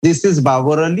This is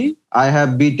Babur Ali. I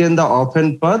have beaten the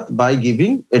often path by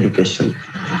giving education.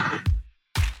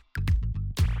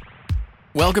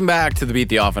 Welcome back to the Beat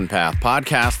the Often Path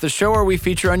podcast, the show where we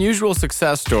feature unusual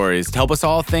success stories to help us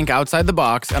all think outside the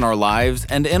box in our lives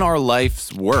and in our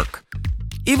life's work.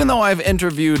 Even though I've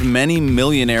interviewed many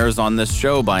millionaires on this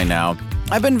show by now,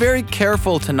 I've been very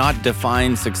careful to not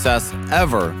define success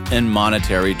ever in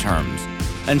monetary terms.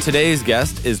 And today's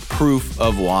guest is proof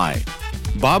of why.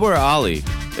 Babur Ali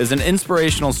is an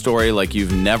inspirational story like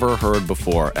you've never heard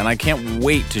before, and I can't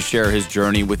wait to share his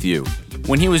journey with you.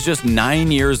 When he was just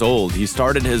 9 years old, he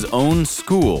started his own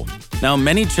school. Now,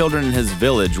 many children in his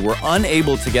village were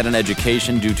unable to get an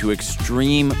education due to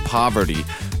extreme poverty.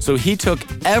 So he took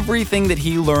everything that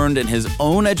he learned in his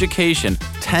own education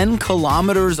 10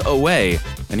 kilometers away,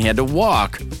 and he had to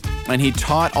walk, and he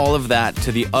taught all of that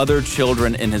to the other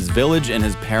children in his village in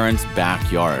his parents'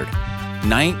 backyard.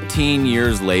 19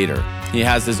 years later, he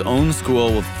has his own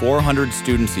school with 400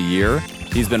 students a year.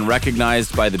 He's been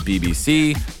recognized by the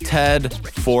BBC, TED,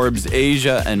 Forbes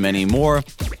Asia, and many more.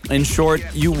 In short,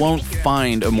 you won't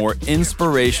find a more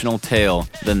inspirational tale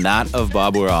than that of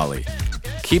Babur Ali.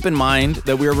 Keep in mind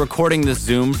that we are recording this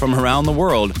Zoom from around the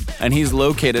world, and he's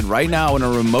located right now in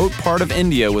a remote part of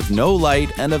India with no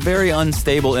light and a very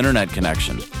unstable internet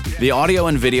connection. The audio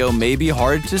and video may be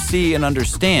hard to see and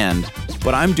understand,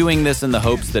 but I'm doing this in the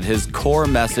hopes that his core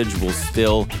message will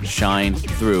still shine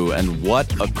through, and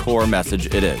what a core message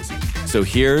it is. So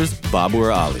here's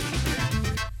Babur Ali.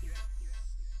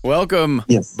 Welcome,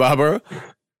 Yes. Babur.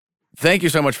 Thank you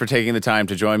so much for taking the time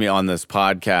to join me on this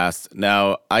podcast.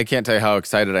 Now, I can't tell you how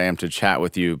excited I am to chat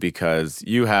with you because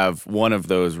you have one of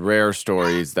those rare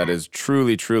stories that is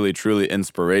truly, truly, truly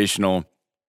inspirational.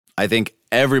 I think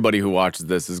everybody who watches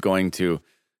this is going to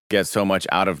get so much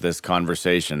out of this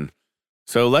conversation.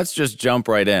 So let's just jump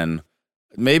right in.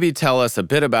 Maybe tell us a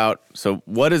bit about, so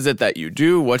what is it that you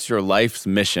do? What's your life's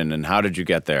mission and how did you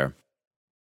get there?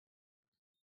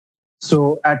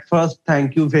 So, at first,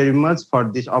 thank you very much for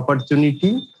this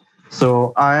opportunity.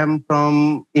 So, I am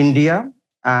from India,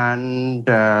 and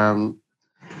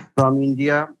from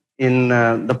India in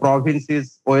the province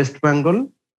is West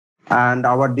Bengal, and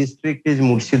our district is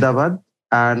Murshidabad.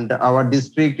 And our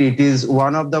district, it is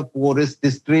one of the poorest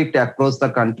district across the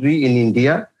country in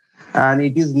India, and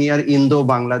it is near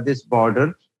Indo-Bangladesh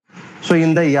border. So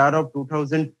in the year of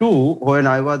 2002, when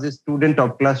I was a student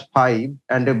of class 5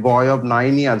 and a boy of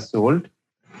 9 years old,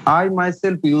 I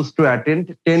myself used to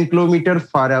attend 10 kilometer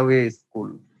far away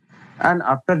school. And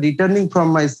after returning from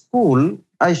my school,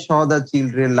 I saw the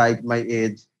children like my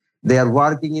age. They are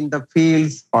working in the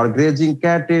fields or grazing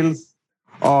cattle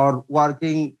or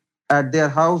working at their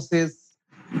houses.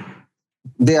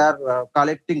 They are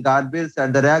collecting garbage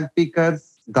at the rag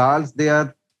pickers. Girls, they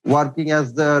are working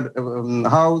as the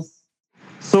house.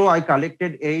 So I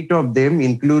collected 8 of them,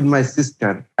 include my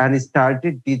sister, and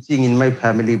started teaching in my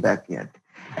family backyard.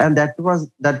 And that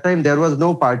time there was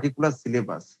no particular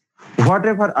syllabus.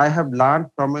 Whatever I have learned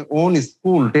from my own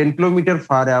school, 10 kilometer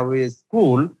far away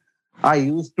school, I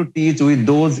used to teach with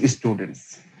those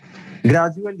students.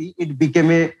 Gradually, it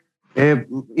became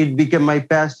my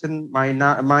passion,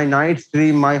 my night's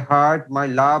dream, my heart, my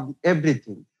love,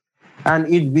 everything.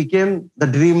 And it became the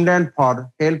dreamland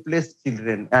for helpless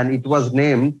children. And it was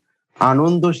named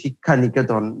Anando Shiksha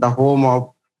Niketan, the home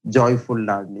of joyful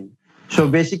learning. So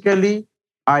basically,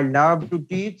 I love to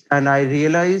teach, and I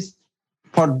realized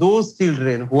for those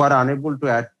children who are unable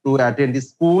to attend the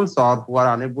schools or who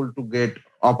are unable to get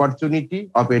opportunity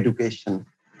of education.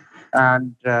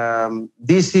 And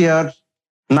this year,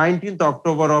 19th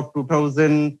October of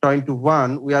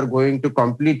 2021, we are going to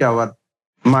complete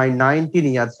my 19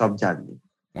 years of journey.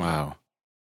 Wow.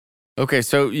 Okay,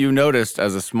 so you noticed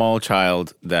as a small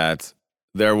child that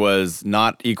there was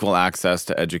not equal access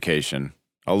to education.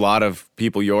 A lot of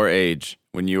people your age,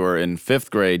 when you were in 5th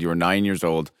grade, you were 9 years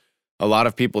old, a lot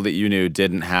of people that you knew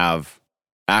didn't have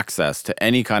access to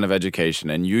any kind of education,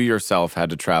 and you yourself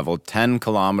had to travel 10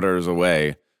 kilometers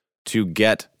away to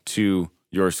get to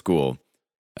your school.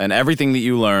 And everything that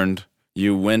you learned,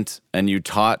 you went and you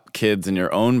taught kids in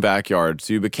your own backyard.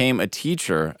 So you became a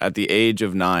teacher at the age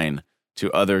of 9 to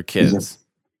other kids. Yes.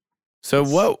 So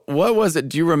what was it?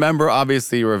 Do you remember?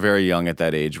 Obviously, you were very young at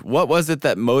that age. What was it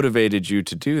that motivated you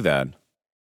to do that?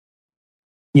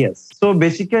 Yes. So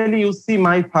basically, you see,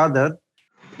 my father,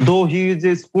 though he is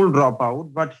a school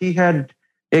dropout, but he had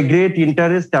a great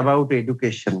interest about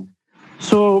education.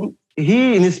 So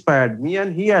he inspired me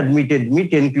and he admitted me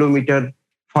 10 kilometer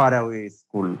far away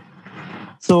school.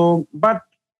 So, but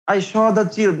I saw the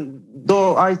children,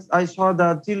 though I saw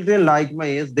the children like my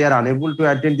age, they are unable to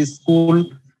attend the school.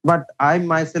 but I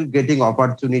myself getting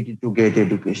opportunity to get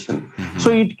education.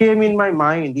 So it came in my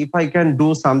mind, if I can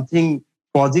do something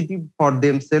positive for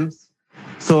themselves.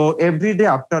 So every day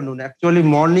afternoon, actually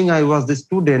morning I was the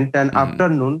student, and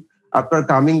afternoon after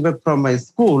coming back from my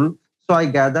school, so I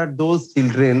gathered those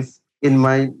children in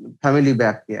my family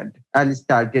backyard and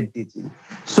started teaching.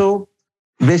 So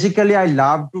basically I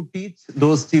love to teach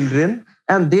those children,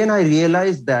 and then I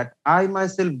realized that I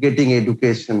myself getting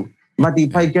education, but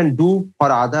if I can do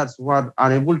for others who are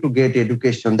unable to get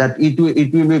education, that it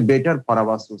will be better for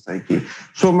our society.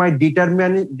 So my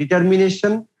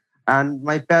determination and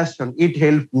my passion, it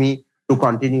helped me to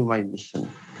continue my mission.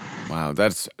 Wow,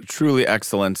 that's truly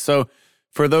excellent. So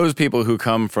for those people who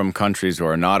come from countries who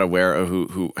are not aware of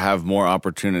who have more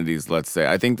opportunities, let's say,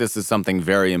 I think this is something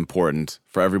very important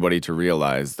for everybody to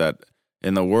realize, that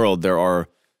in the world there are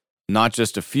not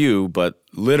just a few, but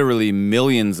literally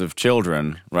millions of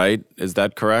children, right? Is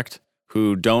that correct?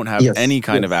 Who don't have any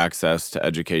kind of access to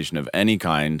education of any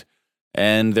kind,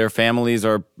 and their families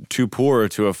are too poor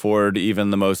to afford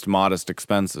even the most modest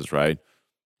expenses, right?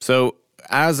 So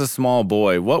as a small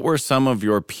boy, what were some of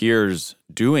your peers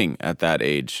doing at that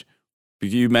age?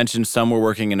 You mentioned some were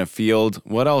working in a field.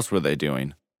 What else were they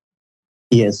doing?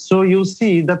 Yes. So you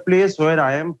see, the place where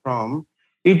I am from,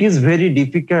 it is very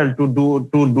difficult to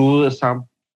do some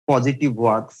positive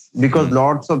works because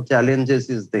lots of challenges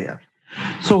is there.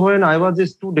 So when I was a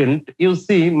student, you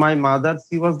see, my mother,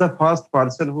 she was the first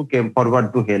person who came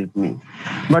forward to help me.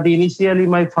 But initially,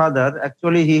 my father,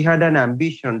 actually, he had an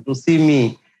ambition to see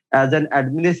me as an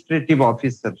administrative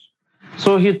officer.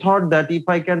 So he thought that if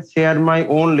I can share my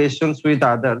own lessons with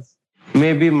others,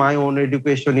 maybe my own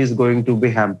education is going to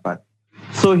be hampered.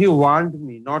 So he warned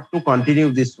me not to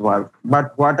continue this work.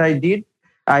 But what I did,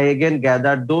 I again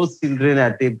gathered those children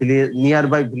at a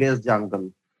nearby village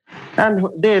jungle. And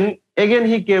then again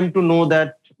he came to know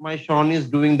that my son is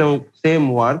doing the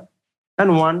same work.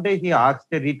 And one day he asked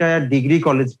a retired degree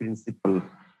college principal.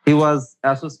 He was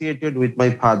associated with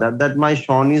my father, that my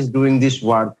son is doing this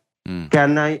work.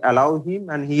 Can I allow him?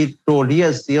 And he told,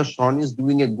 yes, your son is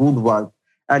doing a good work.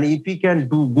 And if he can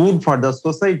do good for the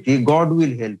society, God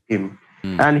will help him.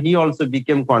 And he also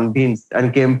became convinced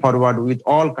and came forward with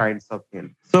all kinds of help.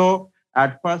 So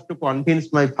at first to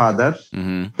convince my father,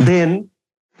 then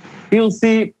you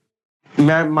see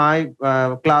my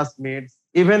classmates,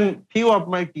 even few of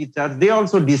my teachers, they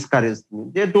also discouraged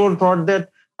me. They thought that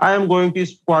I am going to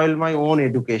spoil my own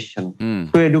education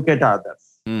to educate others.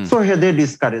 So they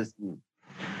discouraged me.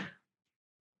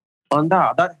 On the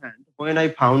other hand, when I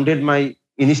founded my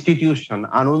institution,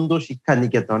 Anando Shiksha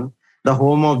Niketan, the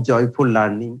home of joyful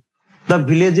learning, the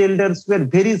village elders were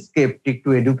very skeptic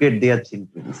to educate their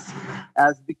children,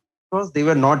 because they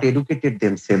were not educated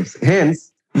themselves.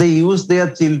 Hence, they used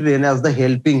their children as the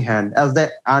helping hand, as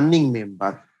the earning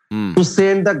member. To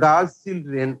send the girls'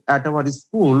 children at our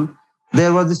school,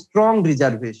 there was a strong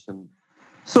reservation.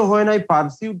 So when I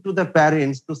pursued to the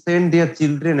parents to send their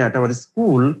children at our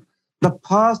school, the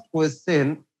first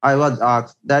question I was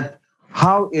asked that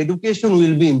how education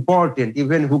will be important,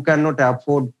 even who cannot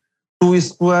afford 2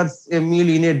 squares a meal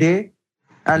in a day.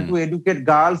 And to educate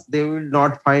girls, they will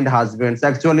not find husbands.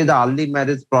 Actually, the early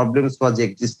marriage problems was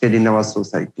existed in our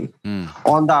society.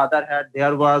 On the other hand,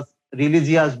 there was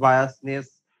religious biasness,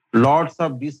 lots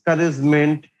of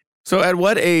discouragement. So at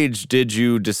what age did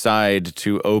you decide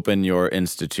to open your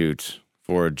institute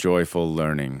for joyful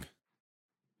learning?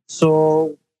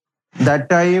 So that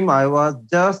time I was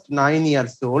just 9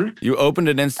 years old. You opened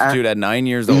an institute at 9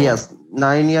 years old? Yes,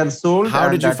 9 years old. How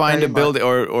did you find a building,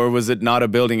 or was it not a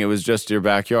building, it was just your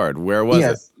backyard? Where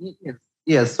was it?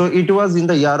 Yes, so it was in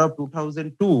the year of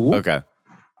 2002. Okay.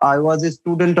 I was a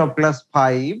student of class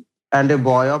 5 and a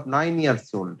boy of 9 years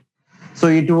old. So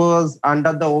it was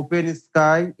under the open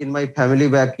sky in my family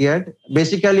backyard.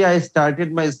 Basically, I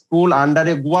started my school under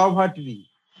a guava tree.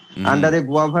 Under a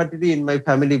guava tree in my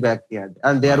family backyard.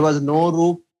 And there was no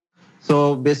roof.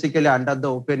 So basically under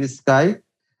the open sky.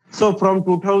 So from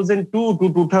 2002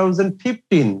 to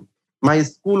 2015, my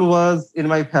school was in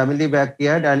my family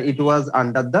backyard and it was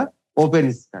under the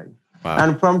open sky. Wow.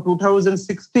 And from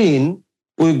 2016,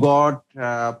 we got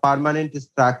permanent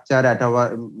structure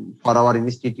for our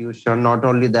institution. Not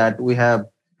only that, we have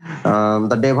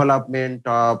the development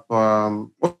of,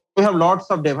 we have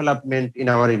lots of development in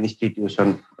our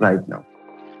institution right now.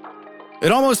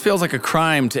 It almost feels like a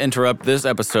crime to interrupt this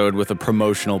episode with a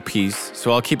promotional piece,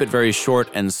 so I'll keep it very short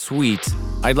and sweet.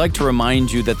 I'd like to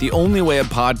remind you that the only way a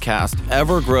podcast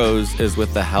ever grows is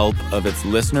with the help of its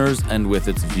listeners and with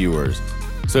its viewers.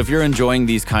 So if you're enjoying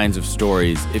these kinds of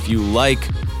stories, if you like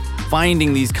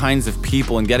finding these kinds of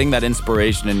people and getting that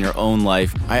inspiration in your own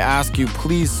life, I ask you,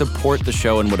 please support the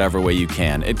show in whatever way you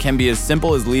can. It can be as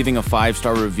simple as leaving a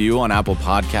 5-star review on Apple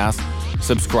Podcasts,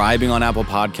 subscribing on Apple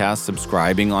Podcasts,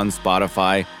 subscribing on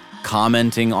Spotify,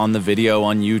 commenting on the video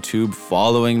on YouTube,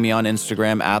 following me on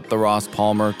Instagram at The Ross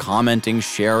Palmer, commenting,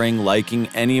 sharing, liking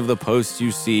any of the posts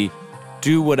you see.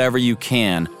 Do whatever you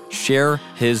can. Share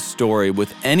his story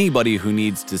with anybody who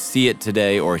needs to see it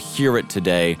today or hear it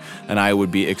today, and I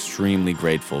would be extremely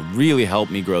grateful. Really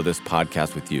help me grow this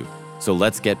podcast with you. So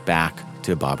let's get back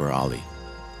to Babar Ali.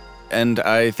 And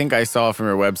I think I saw from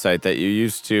your website that you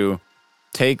used to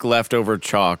take leftover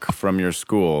chalk from your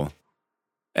school,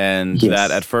 and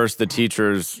that at first the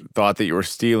teachers thought that you were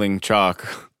stealing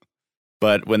chalk.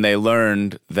 But when they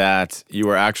learned that you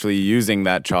were actually using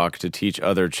that chalk to teach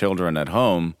other children at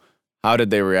home, how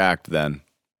did they react then?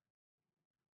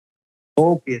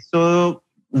 Okay, so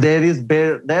there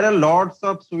are lots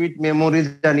of sweet memories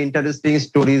and interesting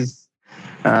stories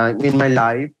in my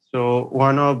life. So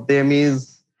one of them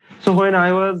is, before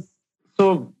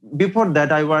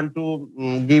that, I want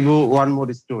to give you one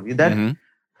more story. That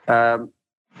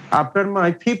after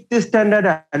my 5th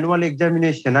standard annual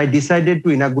examination, I decided to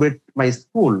inaugurate my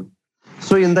school.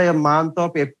 So in the month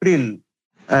of April,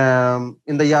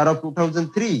 in the year of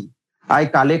 2003, I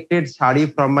collected sari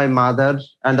from my mother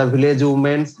and the village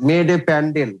women, made a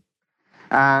pandal,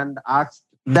 and asked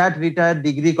that retired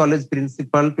degree college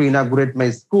principal to inaugurate my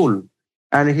school.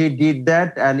 And he did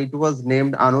that, and it was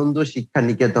named Ananda Shiksha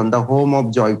Niketan, the home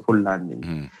of joyful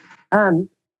learning. And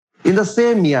in the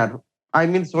same year,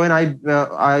 when I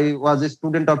was a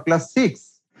student of class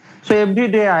 6, so every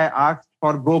day I asked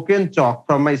for broken chalk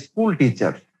from my school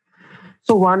teacher.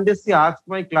 So one day she asked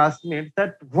my classmates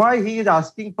that why he is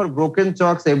asking for broken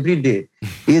chalks every day.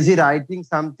 Is he writing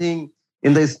something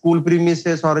in the school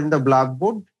premises or in the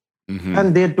blackboard?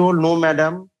 And they told, no,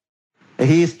 madam.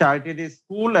 He started his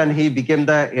school and he became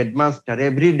the headmaster.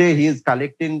 Every day he is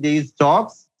collecting these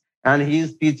chalks and he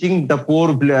is teaching the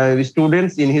poor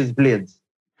students in his village.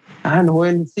 And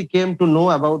when she came to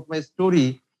know about my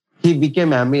story, he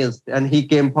became amazed and he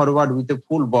came forward with a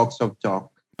full box of chalk.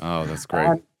 Oh, that's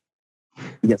great.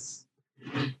 Yes.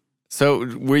 So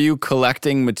were you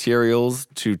collecting materials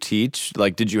to teach?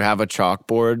 Like, did you have a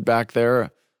chalkboard back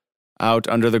there out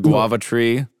under the guava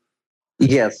tree?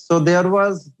 Yes. So there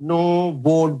was no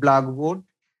blackboard.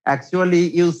 Actually,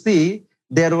 you see,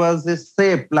 there was a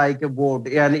shape like a board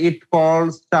and it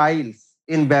calls tiles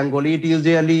in Bengali. It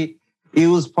usually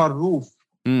used for roof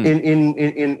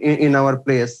in our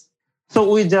place.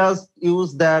 So we just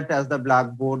use that as the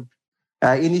blackboard.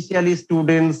 Initially,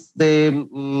 students,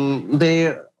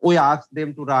 we asked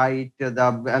them to write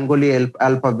the Bengali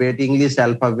alphabet, English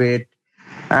alphabet.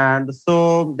 And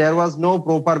so there was no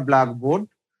proper blackboard.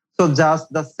 So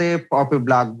just the shape of a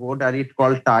blackboard, and it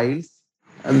called tiles,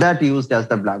 and that used as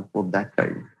the blackboard that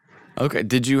time. Okay.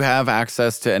 Did you have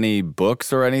access to any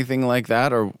books or anything like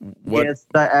that, or what? Yes,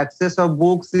 the access of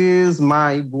books is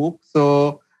my book.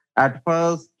 So at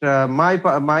first,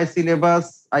 my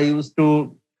syllabus, I used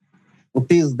to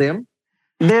teach them.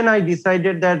 Then I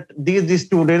decided that these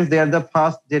students, they are the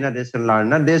first generation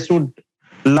learner. They should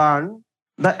learn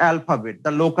the alphabet,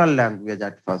 the local language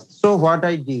at first. So what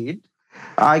I did,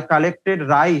 I collected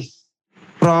rice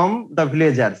from the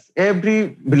villagers,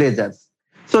 every villagers.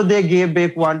 So they gave a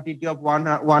quantity of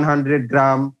 100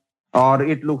 gram, or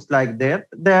it looks like that.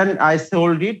 Then I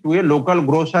sold it to a local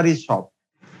grocery shop.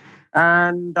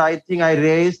 And I think I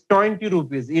raised 20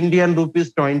 rupees, Indian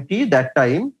rupees 20 that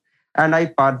time. And I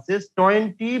purchased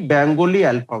 20 Bengali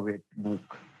alphabet book,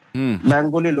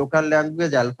 Bengali local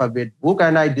language alphabet book,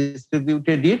 and I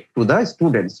distributed it to the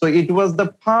students. So it was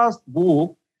the first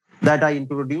book that I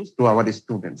introduced to our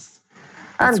students.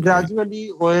 And gradually,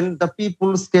 when the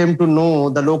people came to know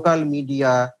the local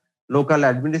media, local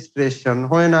administration,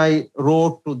 when I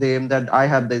wrote to them that I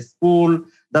have the school,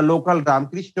 the local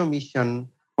Ramakrishna mission,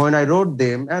 when I wrote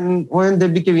them, and when they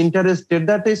became interested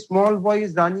that a small boy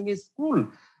is running a school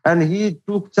and he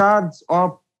took charge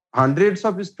of hundreds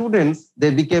of students, they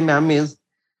became amazed.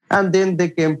 And then they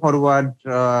came forward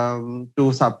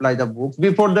to supply the books.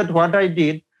 Before that, what I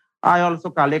did, I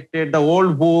also collected the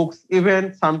old books.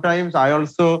 Even sometimes I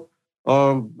also,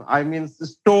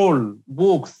 stole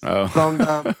books from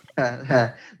the,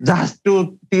 just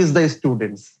to teach the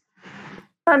students.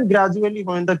 And gradually,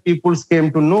 when the people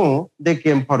came to know, they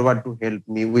came forward to help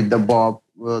me with the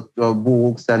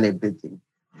books and everything.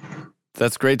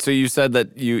 That's great. So you said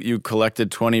that you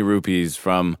collected 20 rupees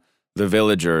from the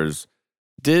villagers.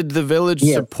 Did the village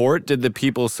support? Did the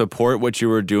people support what you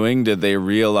were doing? Did they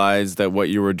realize that what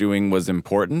you were doing was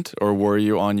important, or were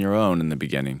you on your own in the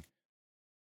beginning?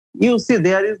 You see,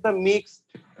 there is the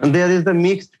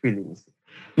mixed feelings.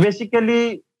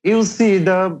 Basically, you see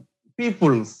the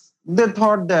peoples, they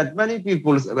thought that many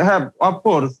peoples have, of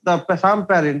course, some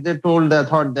parents, they thought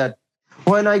that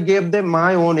when I gave them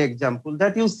my own example,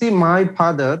 that you see, my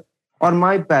father or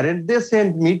my parent, they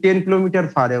sent me 10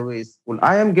 kilometers far away school.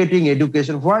 I am getting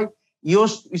education. Why your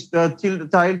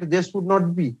child, they should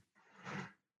not be?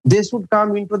 They should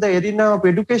come into the arena of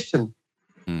education,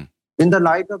 Hmm. in the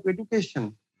light of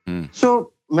education. Hmm.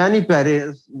 So many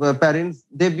parents,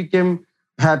 they became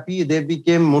happy, they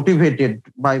became motivated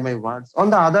by my words. On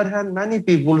the other hand, many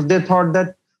people, they thought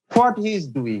that what he is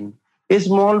doing, a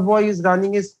small boy is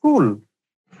running a school,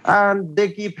 and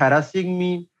they keep harassing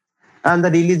me. And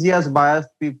the religious biased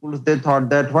people, they thought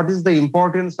that what is the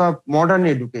importance of modern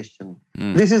education?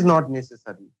 Hmm. This is not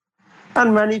necessary.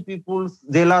 And many peoples,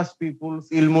 jealous peoples,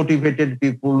 ill-motivated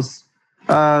peoples,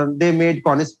 they made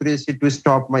conspiracy to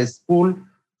stop my school.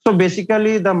 So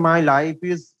basically, my life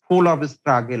is full of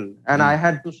struggle, and I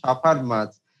had to suffer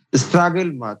much,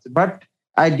 struggle much. But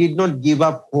I did not give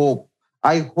up hope.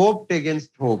 I hoped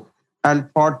against hope and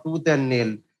fought tooth and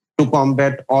nail to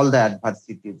combat all the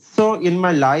adversities. So in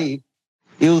my life,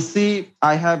 you see,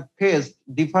 I have faced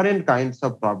different kinds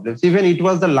of problems. Even it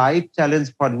was a life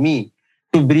challenge for me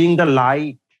to bring the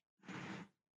light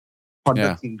for the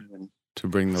Yeah, children. to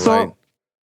bring the light. So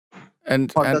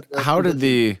And for and the how to the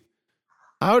did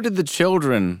children. the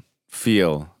children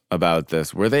feel about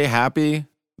this? Were they happy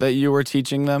that you were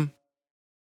teaching them?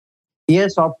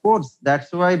 Yes, of course.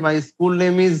 That's why my school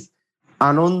name is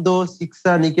Anando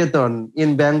Shiksha Niketan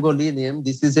in Bengali name.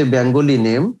 This is a Bengali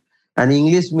name. And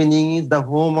English meaning is the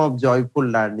home of joyful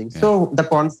learning. Yeah. So the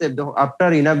concept,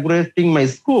 after inaugurating my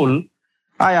school,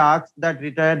 I asked that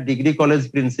retired degree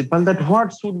college principal that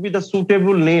what should be the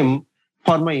suitable name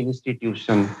for my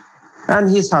institution. And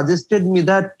he suggested me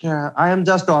that I am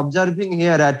just observing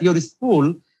here at your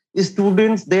school,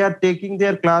 students, they are taking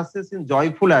their classes in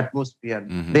joyful atmosphere.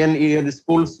 Mhm. Then your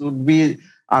school should be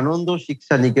Anando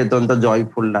Shiksha Niketan, the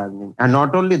joyful learning. And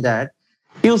not only that,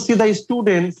 you see the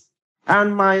students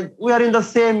and we are in the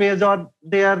same age, or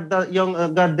they are the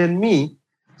younger than me.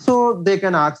 So they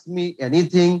can ask me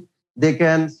anything.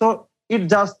 So it's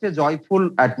just a joyful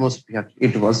atmosphere.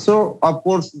 It was. So of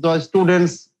course, the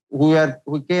students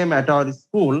who came at our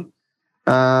school,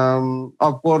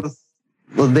 of course,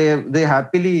 they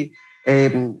happily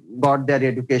got their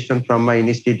education from my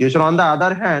institution. On the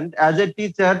other hand, as a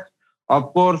teacher,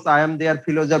 of course, I am their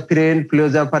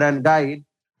philosopher and guide.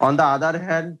 On the other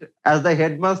hand, as the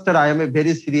headmaster, I am a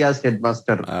very serious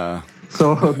headmaster.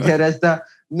 So there is the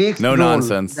mixed No role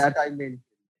nonsense. that I made.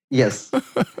 Yes.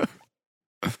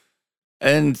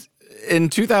 And in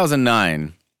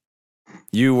 2009,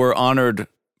 you were honored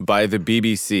by the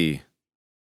BBC.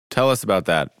 Tell us about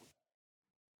that.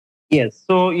 Yes.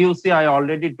 So you see, I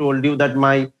already told you that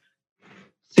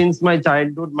since my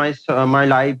childhood, my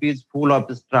life is full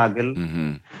of struggle.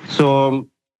 Mm-hmm. So,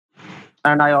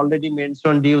 and I already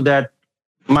mentioned you that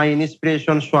my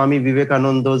inspiration, Swami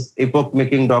Vivekananda's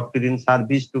epoch-making doctrine,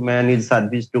 service to man is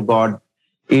service to God.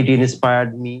 It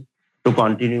inspired me to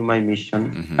continue my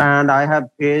mission. Mhm. And I have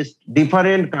faced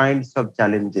different kinds of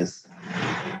challenges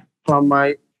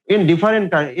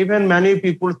even many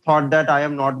people thought that I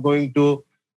am not going to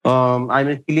I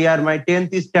will clear my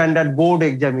 10th standard board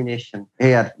examination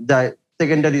here, the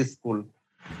secondary school.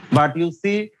 But you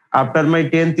see, after my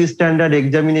 10th standard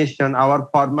examination, our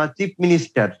former chief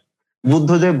minister,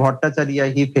 Buddhadev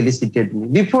Bhattacharya, he felicited me.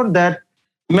 Before that,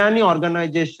 many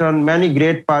organizations, many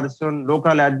great person,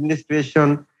 local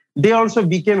administration, they also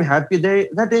became happy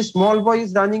that a small boy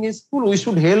is running a school. We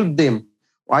should help them.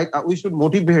 We should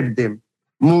motivate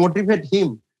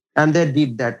him. And they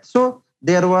did that. So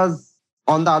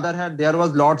on the other hand, there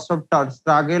was lots of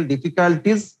struggle,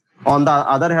 difficulties. On the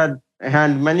other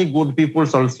hand, many good people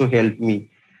also helped me.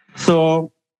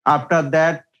 So after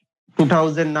that,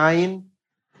 2009,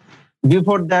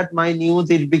 before that, my news,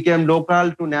 it became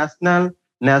local to national,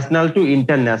 national to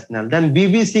international. Then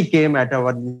BBC came at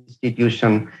our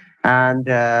institution, and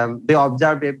they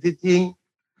observed everything.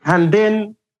 And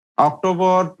then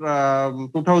October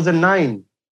 2009,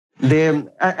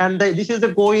 this is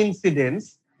a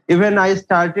coincidence. Even I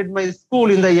started my school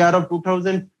in the year of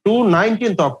 2002,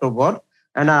 19th October,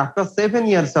 and after 7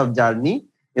 years of journey,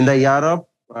 in the year of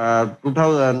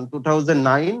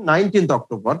 2009, 19th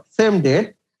October, same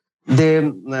date, they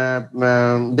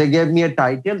gave me a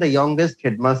title, the youngest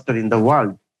headmaster in the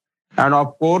world. And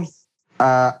of course,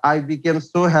 I became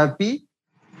so happy.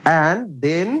 And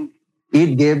then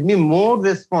it gave me more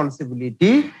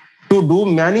responsibility to do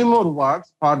many more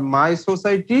works for my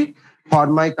society, for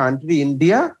my country,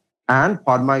 India, and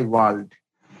for my world.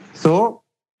 So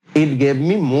it gave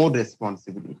me more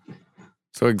responsibility.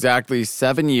 So exactly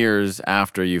 7 years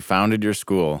after you founded your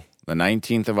school, the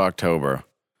 19th of October,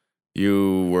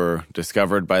 you were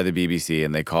discovered by the BBC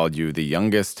and they called you the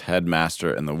youngest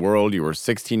headmaster in the world. You were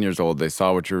 16 years old. They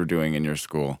saw what you were doing in your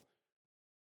school.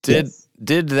 Yes.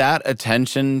 Did that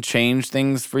attention change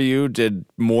things for you? Did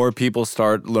more people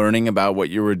start learning about what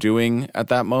you were doing at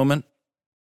that moment?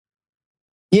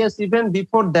 Yes, even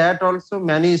before that, also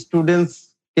many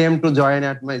students came to join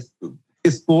at my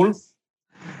schools.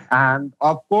 And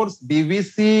of course,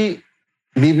 BBC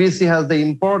has the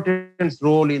important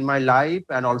role in my life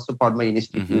and also for my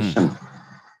institution.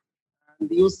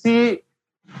 And you see,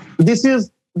 this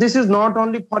is not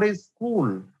only for a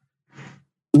school.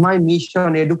 My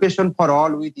mission, education for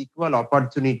all with equal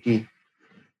opportunity.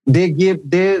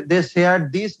 They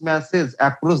shared this message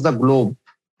across the globe.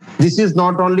 This is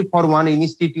not only for one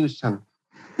institution.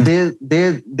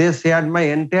 They shared my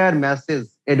entire message,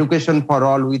 education for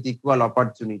all with equal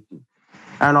opportunity.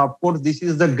 And of course, this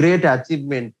is the great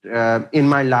achievement in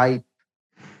my life.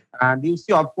 And you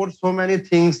see, of course, so many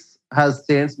things has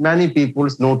changed. Many people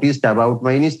noticed about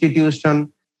my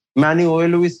institution. Many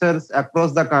well wishers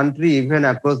across the country, even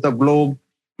across the globe,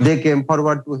 they came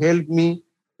forward to help me.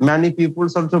 Many people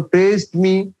also praised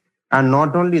me. And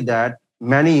not only that,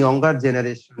 many younger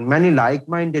generation, many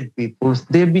like-minded people,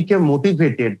 they became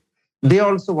motivated. They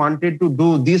also wanted to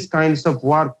do these kinds of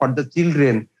work for the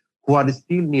children who are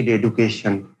still need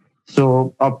education.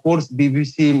 So of course,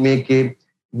 BBC make a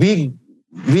big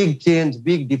change,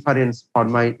 big difference for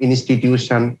my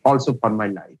institution, also for my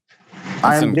life.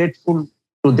 I am grateful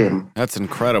to them. That's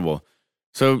incredible.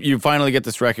 So you finally get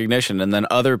this recognition, and then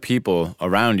other people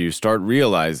around you start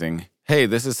realizing, hey,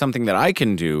 this is something that I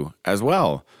can do as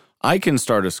well. I can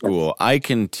start a school. I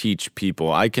can teach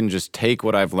people. I can just take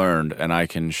what I've learned and I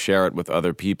can share it with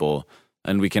other people,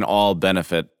 and we can all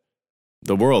benefit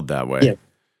the world that way. Yes.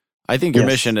 I think your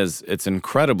mission it's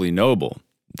incredibly noble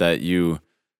that you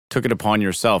took it upon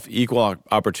yourself, equal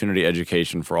opportunity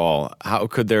education for all. How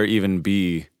could there even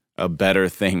be a better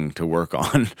thing to work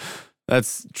on?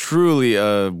 That's truly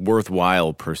a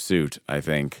worthwhile pursuit, I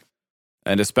think.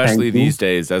 And especially these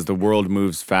days, as the world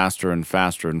moves faster and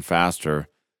faster and faster,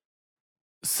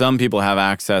 some people have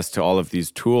access to all of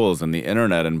these tools and the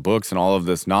internet and books and all of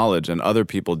this knowledge, and other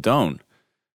people don't.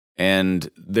 And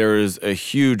there is a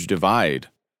huge divide.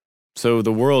 So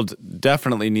the world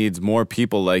definitely needs more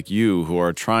people like you who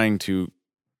are trying to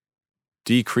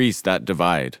decrease that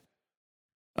divide.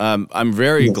 I'm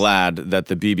very glad that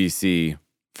the BBC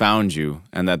found you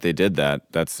and that they did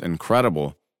that. That's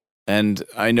incredible. And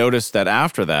I noticed that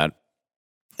after that,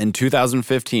 in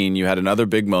 2015, you had another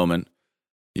big moment.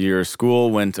 Your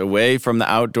school went away from the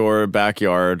outdoor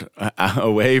backyard,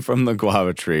 away from the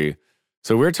guava tree.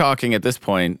 So we're talking at this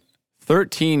point,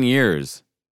 13 years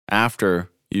after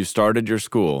you started your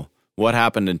school. What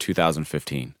happened in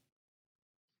 2015?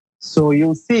 So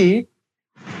you see,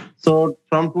 so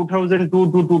from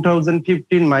 2002 to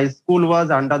 2015, my school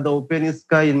was under the open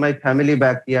sky in my family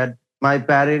backyard. My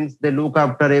parents, they look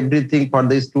after everything for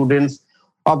the students.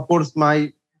 Of course,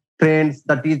 my friends,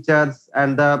 the teachers,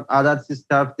 and the other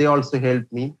staff, they also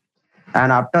helped me.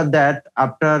 And after that,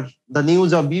 after the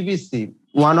news of BBC,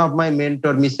 one of my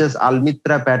mentor, Mrs.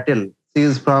 Almitra Patel, she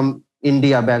is from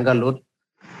India, Bangalore,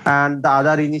 and the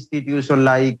other institution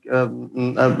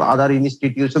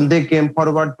they came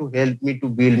forward to help me to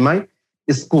build my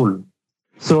school.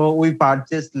 So we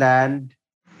purchased land.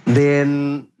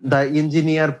 Then the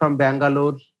engineer from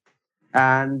Bangalore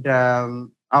and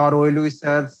our oil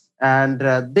wishers, and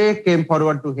they came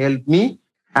forward to help me.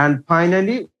 And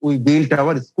finally, we built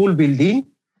our school building.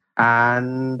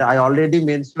 And I already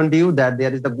mentioned to you that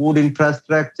there is a good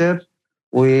infrastructure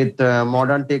with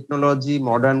modern technology,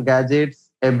 modern gadgets,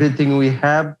 everything we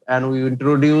have. And we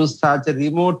introduced such a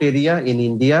remote area in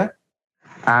India.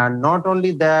 And not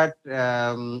only that,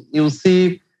 you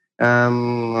see,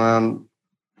 for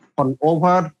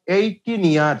over 18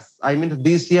 years, I mean,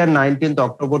 this year, 19th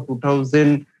October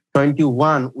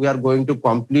 2021, we are going to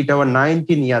complete our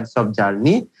 19 years of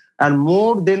journey. And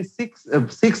more than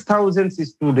 6,000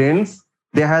 students,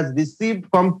 they have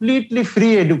received completely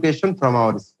free education from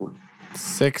our school.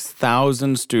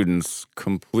 6,000 students,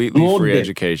 completely free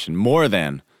education. More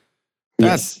than.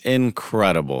 That's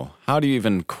incredible. How do you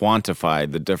even quantify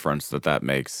the difference that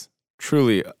makes?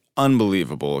 Truly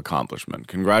unbelievable accomplishment.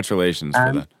 Congratulations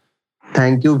for that.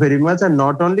 Thank you very much. And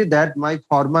not only that, my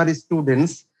former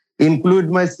students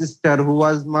include my sister, who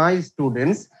was my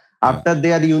students after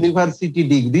their university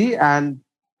degree and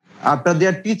after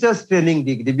their teachers training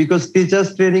degree, because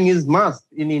teachers training is must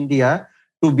in India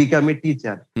to become a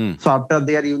teacher. Hmm. So after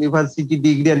their university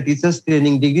degree and teachers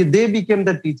training degree, they became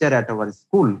the teacher at our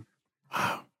school.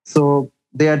 So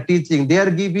they are teaching, they are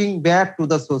giving back to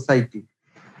the society.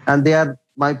 And they are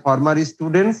my former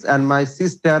students, and my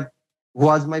sister, who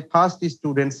was my first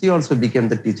student, she also became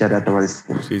the teacher at our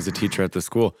school. She's a teacher at the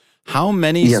school. How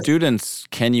many Yes. students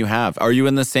can you have? Are you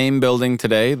in the same building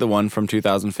today, the one from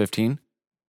 2015?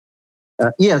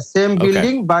 Yes, same Okay.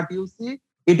 building, but you see,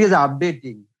 it is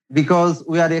updating because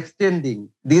we are extending.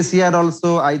 This year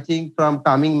also, I think from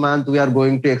coming month, we are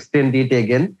going to extend it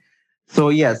again. So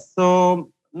yes, so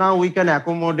now we can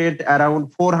accommodate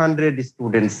around 400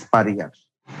 students per year.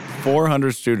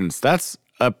 400 students. That's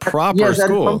a proper Yes, and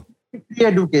school. free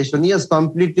education. Yes,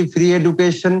 completely free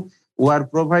education. We are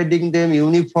providing them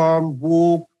uniform,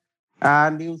 book,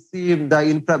 and you see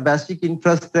the basic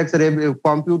infrastructure,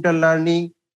 computer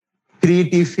learning, free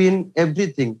tiffin,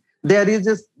 everything. There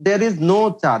is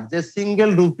no charge, a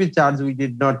single rupee charge. We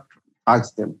did not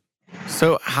ask them.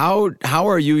 So how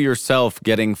are you yourself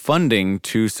getting funding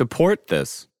to support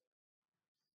this?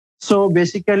 So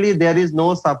basically, there is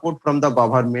no support from the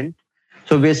government.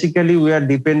 So basically, we are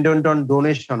dependent on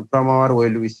donation from our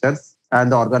well-wishers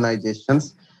and the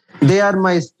organizations. They are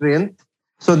my strength.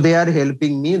 So they are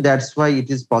helping me. That's why it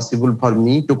is possible for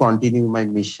me to continue my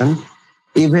mission.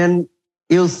 Even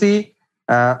you see,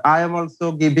 I am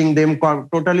also giving them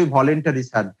totally voluntary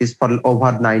service for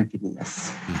over 19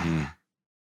 years. Mm-hmm.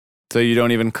 So you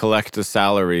don't even collect a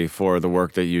salary for the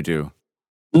work that you do?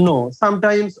 No,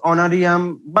 sometimes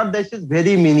honorarium, but this is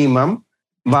very minimum.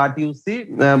 But you see,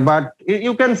 but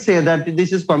you can say that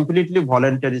this is completely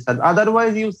voluntary service.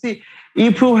 Otherwise, you see,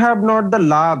 if you have not the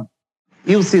love,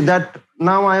 you see that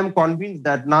now I am convinced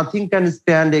that nothing can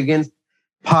stand against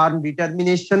firm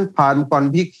determination, firm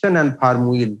conviction, and firm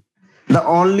will. The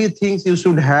only things you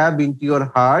should have into your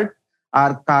heart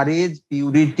are courage,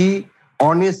 purity,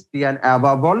 honesty, and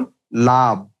above all,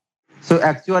 love. So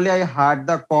actually, I heard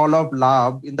the call of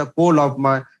love in the core of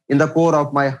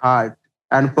my heart,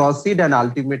 and proceed and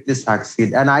ultimately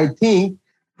succeed. And I think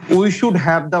we should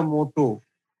have the motto: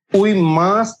 we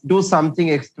must do something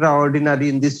extraordinary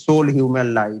in this sole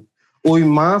human life. We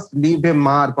must leave a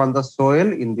mark on the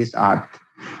soil in this earth.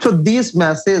 So this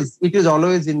message, it is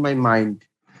always in my mind.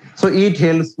 So it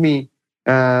helps me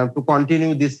to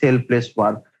continue this selfless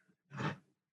work.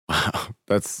 Wow,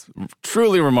 that's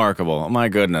truly remarkable. Oh, my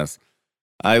goodness.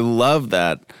 I love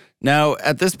that. Now,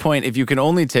 at this point, if you can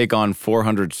only take on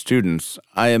 400 students,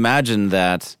 I imagine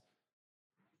that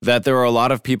there are a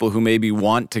lot of people who maybe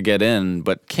want to get in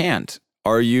but can't.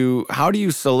 How do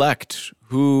you select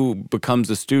who becomes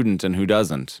a student and who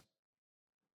doesn't?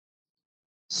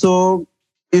 So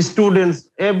students,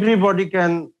 everybody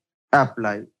can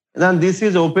apply. Then this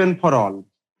is open for all.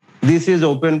 This is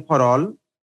open for all.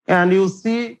 And you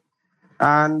see,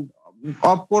 and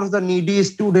of course, the needy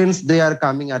students, they are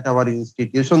coming at our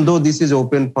institution, though this is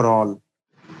open for all.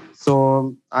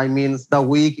 So I mean, the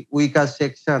weaker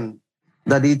section,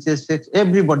 the richest section,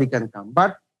 everybody can come.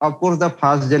 But of course, the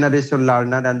first generation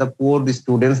learner and the poor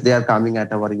students, they are coming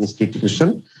at our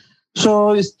institution.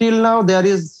 So still now there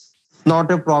is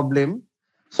not a problem.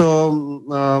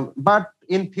 So, but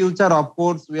in future, of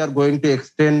course, we are going to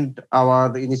extend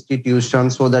our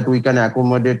institution so that we can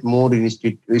accommodate more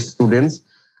students.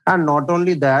 And not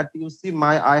only that, you see,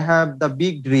 I have the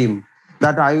big dream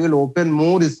that I will open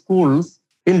more schools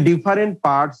in different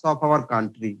parts of our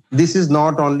country. This is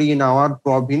not only in our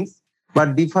province,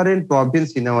 but different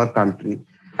province in our country.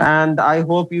 And I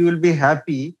hope you will be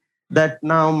happy that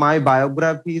now my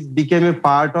biographies became a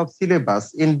part of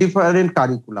syllabus in different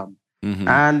curriculum. Mm-hmm.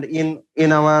 And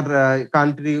in our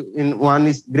country, in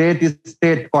one great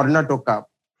state, Karnataka,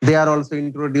 they are also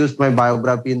introduced my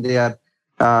biography in their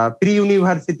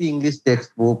pre-university English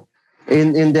textbook,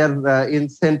 in their in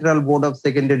Central Board of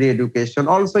Secondary Education,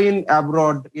 also in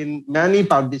abroad in many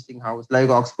publishing house like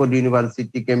Oxford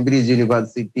University, Cambridge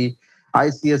University,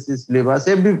 ICSE syllabus.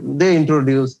 They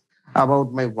introduced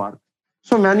about my work.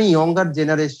 So many younger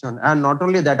generation, and not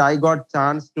only that, I got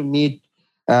chance to meet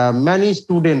many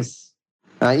students,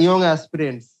 young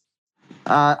aspirants.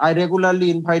 I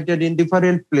regularly invited in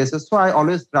different places. So I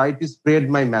always try to spread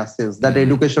my message that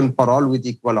education for all with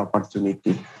equal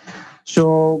opportunity.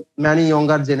 So many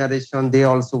younger generation, they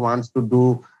also want to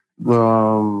do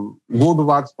good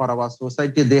works for our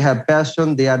society. They have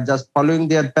passion. They are just following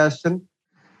their passion.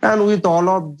 And with all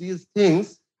of these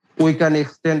things, we can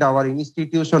extend our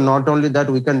institution. Not only that,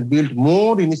 we can build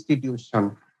more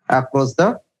institution across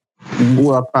the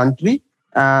country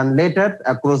and later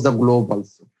across the globe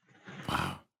also.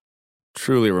 Wow.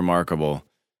 Truly remarkable.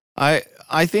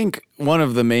 I think one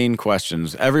of the main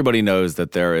questions, everybody knows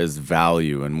that there is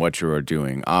value in what you are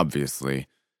doing, obviously.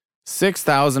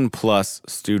 6,000 plus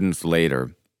students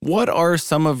later, what are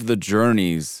some of the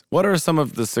journeys, what are some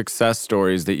of the success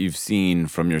stories that you've seen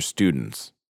from your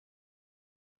students?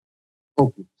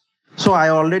 Okay. So I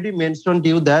already mentioned to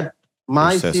you that Your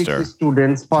my six sister.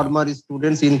 students, former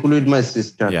students, include my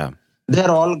sister. Yeah.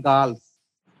 They're all girls,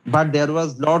 but there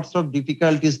was lots of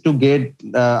difficulties to get,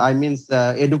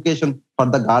 education for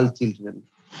the girl children.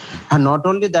 And not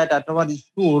only that, at our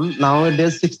school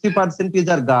nowadays, 60%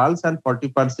 are girls and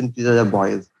 40% are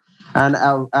boys, as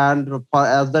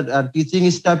the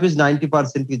teaching staff is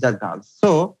 90% are girls.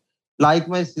 So, like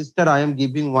my sister, I am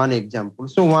giving one example.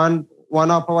 So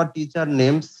one of our teacher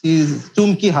names is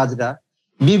Chumki Hajra.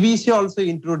 BBC also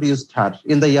introduced her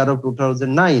in the year of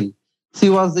 2009. She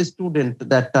was the student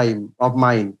that time of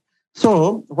mine.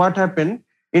 So what happened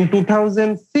in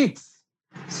 2006?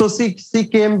 So she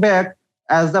came back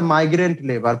as the migrant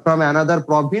labor from another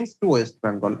province to West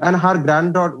Bengal. And her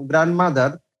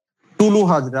grandmother, Tulu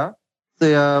Hajra,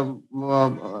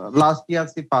 last year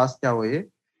she passed away.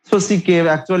 So she came,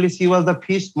 actually, she was the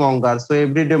fishmonger. So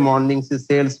every day morning she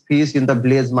sells fish in the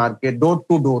village market, door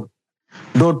to door,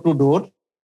 door to door.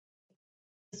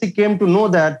 She came to know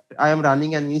that I am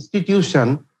running an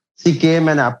institution. She came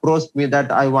and approached me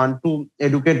that I want to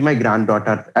educate my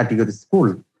granddaughter at your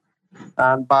school.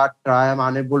 But I am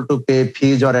unable to pay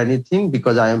fees or anything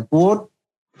because I am poor.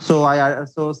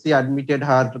 So she admitted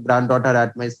her granddaughter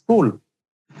at my school.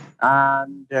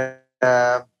 And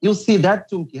you see that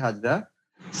Chumki Hajra,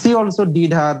 she also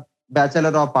did her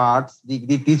Bachelor of Arts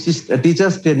degree,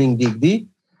 teacher's training degree,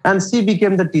 and she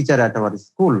became the teacher at our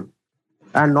school.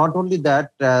 And not only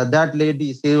that, that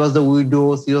lady, she was the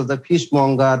widow, she was the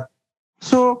fishmonger.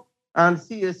 So, and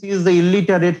she is the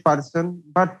illiterate person,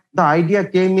 but the idea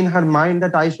came in her mind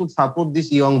that I should support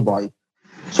this young boy.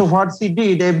 So what she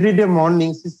did, every day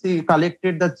morning, she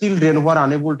collected the children who are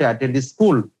unable to attend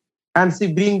school, and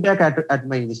she bring back at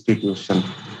my institution.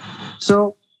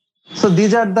 So, so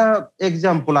these are the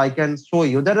example I can show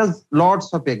you. There is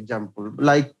lots of example.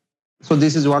 Like, so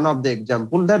this is one of the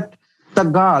example that the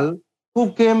girl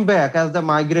who came back as the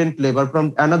migrant labor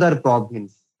from another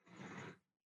province,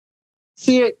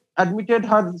 she admitted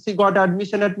her, she got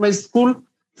admission at my school.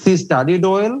 She studied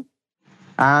well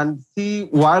and she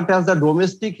worked as a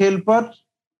domestic helper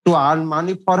to earn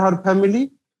money for her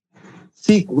family.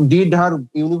 She did her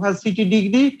university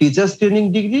degree, teacher's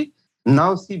training degree.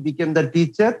 Now she became the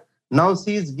teacher. Now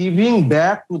she is giving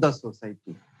back to the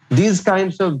society. These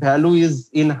kinds of value is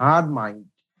in her mind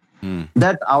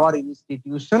that our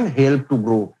institution helped to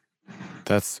grow.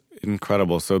 That's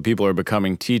incredible. So people are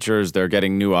becoming teachers, they're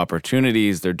getting new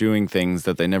opportunities, they're doing things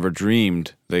that they never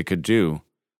dreamed they could do.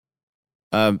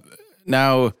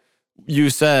 Now,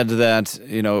 you said that,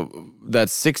 that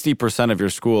 60% of your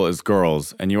school is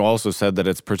girls, and you also said that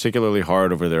it's particularly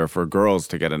hard over there for girls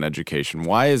to get an education.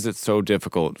 Why is it so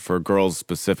difficult for girls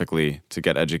specifically to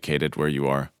get educated where you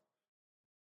are?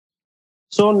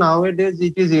 So nowadays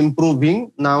it is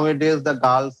improving. Nowadays the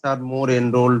girls are more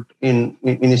enrolled in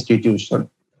institution.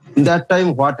 That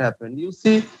time what happened? You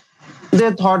see,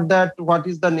 they thought that what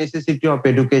is the necessity of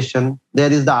education?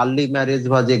 There is the early marriage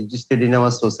was existed in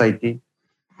our society.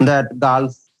 That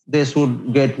girls they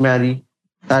should get married.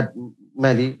 That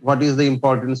marry. What is the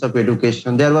importance of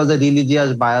education? There was a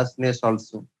religious biasness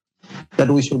also that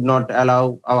we should not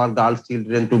allow our girls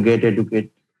children to get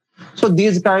educated. So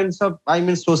these kinds of,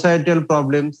 societal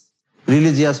problems,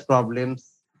 religious problems,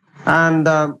 and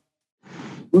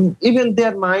even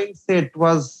their mindset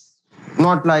was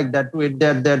not like that.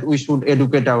 That we should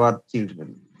educate our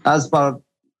children as per.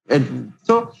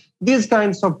 So these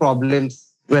kinds of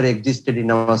problems were existed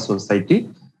in our society.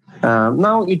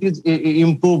 Now it is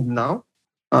improved now,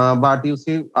 but you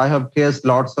see, I have faced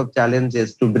lots of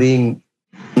challenges to bring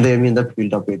them in the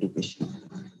field of education.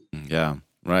 Yeah,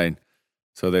 right.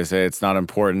 So they say it's not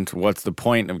important. What's the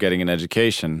point of getting an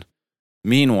education?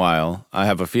 Meanwhile, I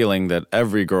have a feeling that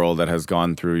every girl that has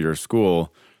gone through your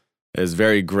school is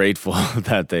very grateful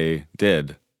that they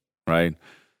did, right?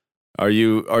 Are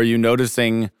you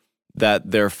noticing that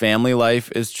their family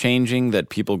life is changing, that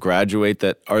people graduate,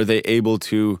 that are they able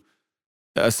to,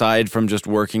 aside from just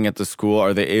working at the school,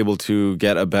 are they able to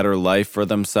get a better life for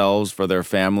themselves, for their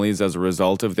families as a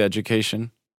result of the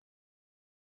education?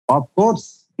 Of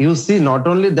course, you see, not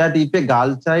only that, if a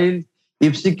girl child,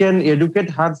 if she can educate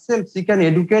herself, she can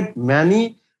educate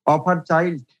many of her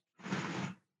child.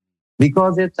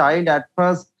 Because a child at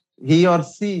first, he or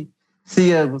she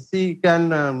can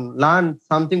learn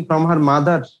something from her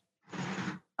mother.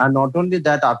 And not only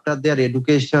that, after their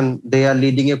education, they are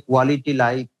leading a quality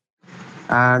life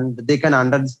and they can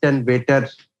understand better.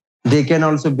 They can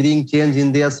also bring change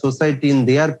in their society, in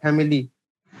their family.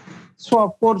 So,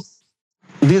 of course,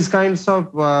 these kinds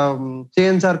of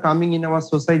change are coming in our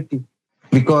society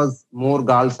because more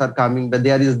girls are coming, but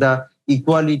there is the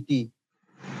equality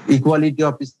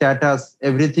of status.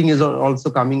 Everything is also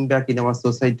coming back in our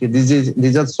society.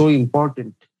 These are so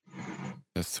important.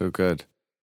 That's so good.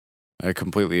 I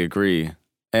completely agree.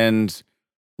 And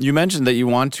you mentioned that you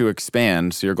want to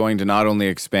expand. So you're going to not only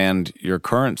expand your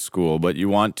current school, but you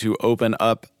want to open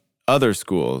up other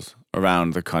schools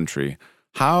around the country.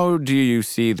 How do you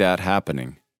see that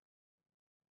happening?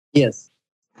 Yes.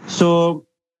 So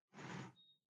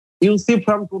you see,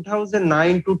 from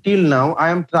 2009 to till now, I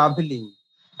am traveling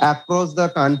across the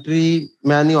country.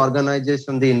 Many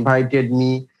organizations they invited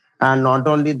me, and not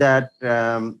only that,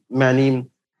 many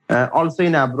also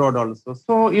in abroad also.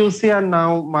 So you see, and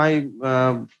now my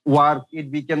work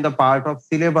it became the part of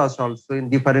syllabus also in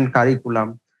different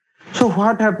curriculum. So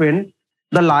what happened?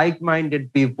 The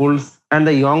like-minded peoples and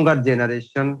the younger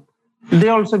generation, they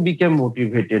also became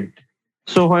motivated.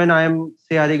 So when I am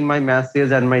sharing my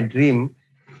message and my dream,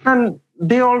 and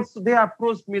they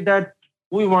approached me that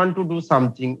we want to do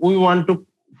something, we want to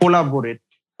collaborate.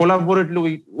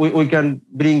 Collaboratively, we can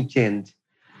bring change.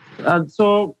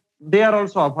 So they are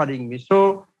also offering me.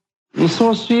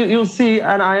 You see,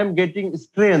 and I am getting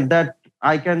strength that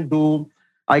I can do,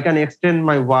 I can extend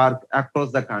my work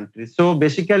across the country. So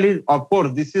basically, of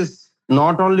course, this is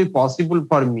not only possible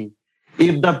for me.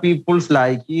 If the peoples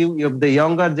like you, if the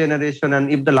younger generation,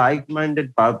 and if the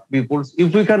like-minded peoples,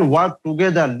 if we can work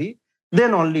togetherly,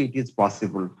 then only it is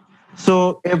possible.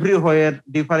 So everywhere,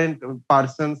 different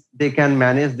persons they can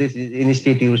manage this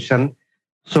institution.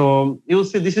 So you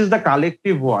see, this is the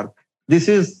collective work. This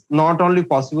is not only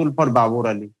possible for Babur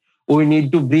Ali. We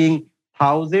need to bring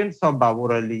thousands of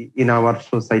Babur Ali in our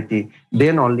society.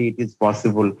 Then only it is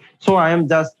possible. So I am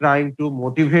just trying to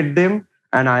motivate them,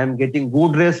 and I am getting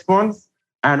good response,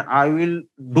 and I will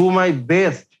do my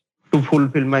best to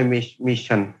fulfill my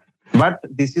mission. But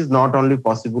this is not only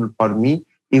possible for me.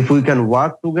 If we can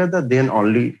work together, then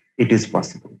only it is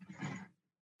possible.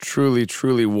 Truly,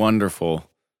 truly wonderful.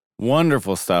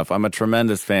 Wonderful stuff. I'm a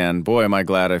tremendous fan. Boy, am I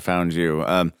glad I found you.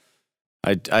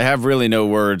 I have really no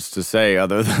words to say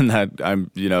other than that.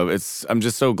 I'm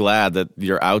just so glad that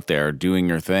you're out there doing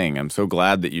your thing. I'm so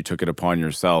glad that you took it upon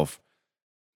yourself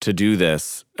to do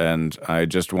this. And I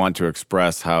just want to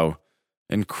express how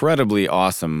incredibly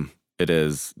awesome it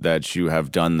is that you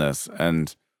have done this.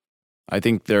 And I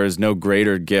think there is no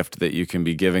greater gift that you can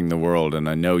be giving the world, and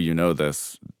I know you know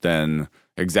this, than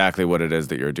exactly what it is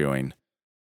that you're doing.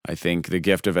 I think the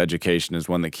gift of education is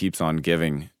one that keeps on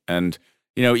giving. And,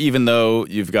 even though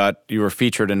you were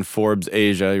featured in Forbes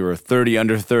Asia, you were 30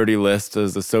 under 30 list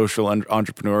as a social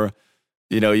entrepreneur,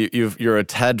 you're a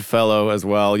TED fellow as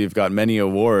well. You've got many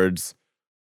awards,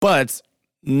 but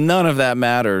none of that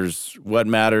matters. What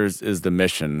matters is the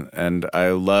mission. And I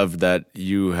love that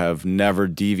you have never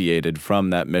deviated from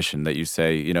that mission, that you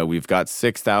say, we've got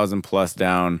 6,000 plus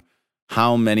down.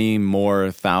 How many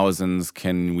more thousands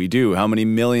can we do? How many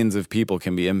millions of people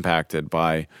can be impacted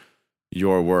by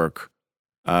your work?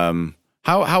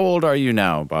 How old are you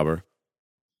now, Babar?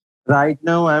 Right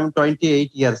now, I'm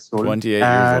 28 years old. 28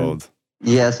 years old.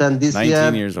 Yes, and this 19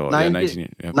 year, years old. 19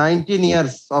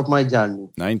 years of my journey.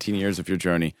 19 years of your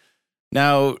journey.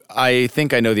 Now, I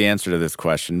think I know the answer to this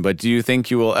question, but do you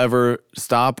think you will ever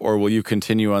stop, or will you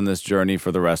continue on this journey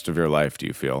for the rest of your life, do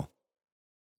you feel?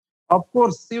 Of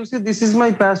course, you see, this is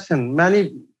my passion.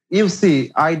 I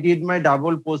did my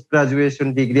double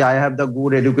post-graduation degree. I have the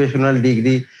good educational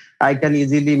degree. I can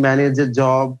easily manage a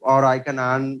job, or I can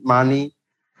earn money.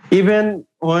 Even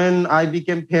when I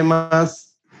became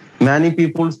famous, many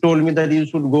people told me that you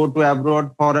should go to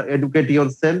abroad for educate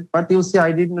yourself. But you see,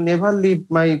 I did never leave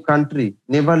my country,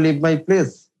 never leave my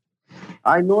place.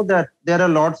 I know that there are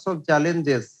lots of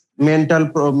challenges,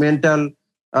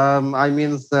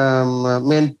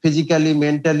 physically,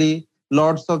 mentally,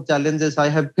 lots of challenges I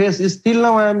have faced. Still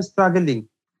now I am struggling.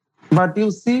 But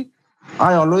you see,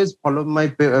 I always follow my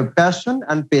passion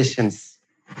and patience.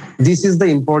 This is the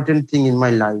important thing in my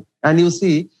life. And you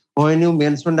see, when you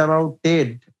mentioned about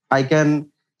TED, I can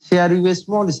share you a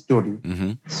small story.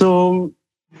 Mm-hmm. So,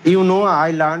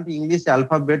 I learned English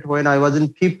alphabet when I was in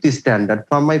 5th standard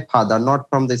from my father, not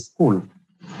from the school.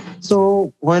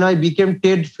 So when I became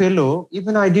TED fellow,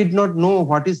 even I did not know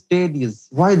what is TED is,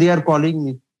 why they are calling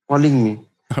me.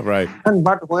 Right.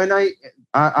 But when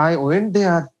I went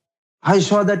there, I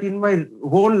saw that in my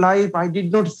whole life, I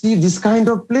did not see this kind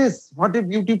of place. What a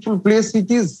beautiful place it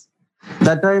is.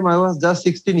 That time I was just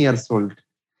 16 years old.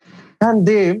 And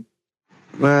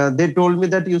they told me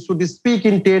that you should speak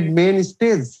in TED main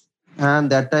stage.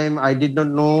 And that time I did not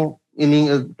know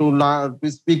to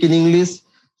speak in English.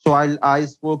 So I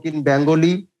spoke in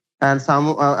Bengali, and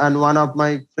one of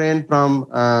my friend from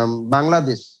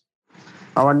Bangladesh,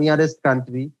 our nearest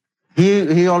country.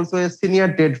 He also a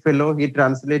senior TED fellow. He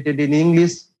translated in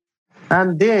English.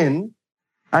 And then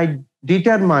I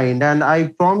determined and I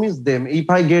promised them if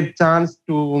I get chance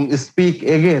to speak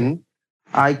again,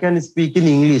 I can speak in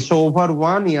English. So over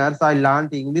 1 year, I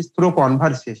learned English through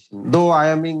conversation. Though I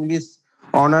am English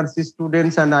honors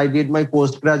students and I did my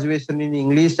post graduation in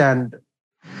English and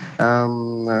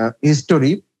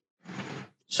history.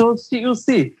 So you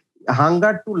see,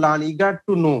 hunger to learn, eager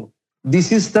to know.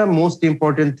 This is the most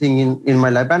important thing in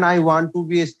my life, and I want to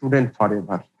be a student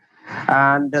forever.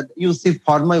 And you see,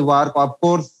 for my work, of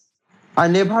course, I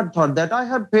never thought that I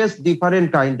have faced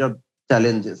different kind of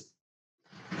challenges.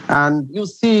 And you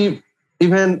see,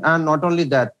 even and not only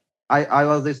that, I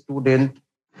was a student.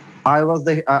 I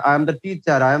am the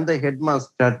teacher. I am the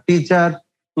headmaster. Teacher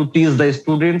to teach the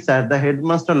students, as the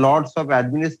headmaster, lots of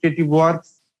administrative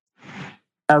works.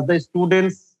 As the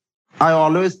students, I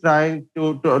always try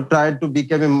to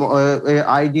become a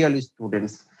ideal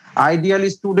students. Ideal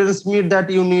students mean that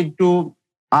you need to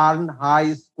earn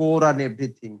high score on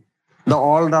everything. The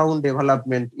all-round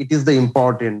development, it is the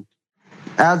important.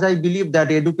 As I believe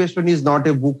that education is not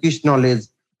a bookish knowledge,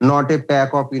 not a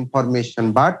pack of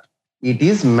information, but it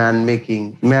is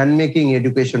man-making. Man-making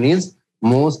education is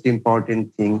most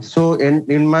important thing. So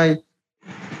in my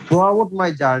throughout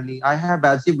my journey, I have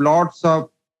achieved lots of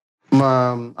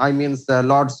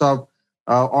lots of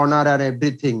honor and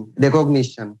everything,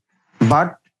 recognition.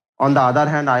 But on the other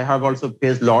hand, I have also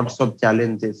faced lots of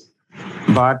challenges.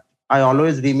 But I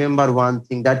always remember one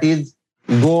thing, that is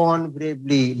go on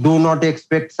bravely. Do not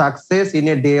expect success in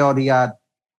a day or year.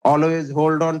 Always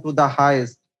hold on to the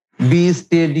highest. Be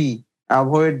steady.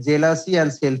 Avoid jealousy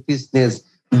and selfishness.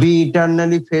 Be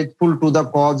eternally faithful to the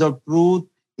cause of truth,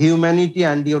 humanity,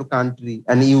 and your country,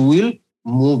 and you will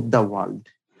move the world.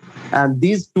 And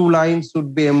these two lines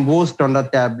should be embossed on the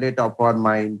tablet of our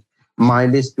mind.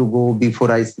 Mine is to go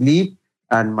before I sleep,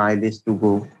 and mine is to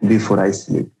go before I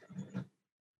sleep.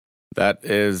 That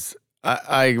is,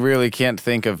 I really can't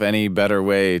think of any better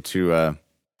way to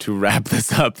wrap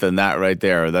this up than that right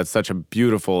there. That's such a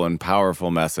beautiful and powerful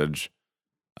message.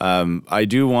 I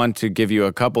do want to give you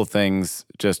a couple things,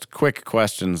 just quick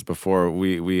questions before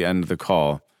we end the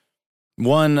call.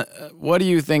 One, what do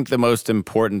you think the most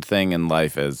important thing in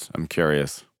life is? I'm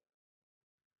curious.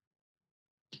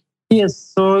 Yes,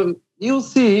 so you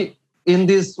see in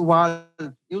this world,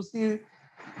 you see,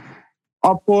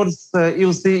 of course,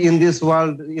 you see in this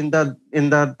world, in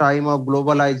the time of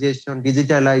globalization,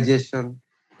 digitalization,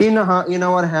 in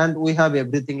our hand we have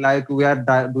everything. Like we are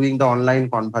doing the online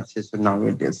conversation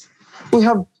nowadays. We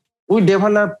have we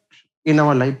developed in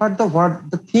our life, but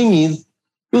the thing is,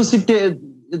 you see,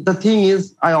 the thing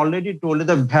is, I already told you,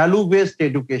 the value based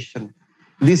education.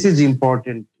 This is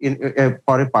important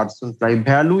for a person's life.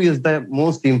 Value is the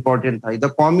most important thing. The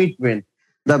commitment,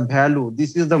 the value.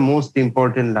 This is the most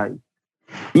important life.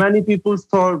 Many people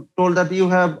told that you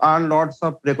have earned lots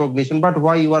of recognition, but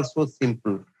why you are so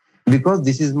simple? Because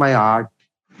this is my art.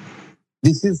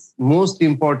 This is most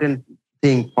important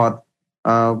thing for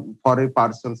a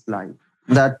person's life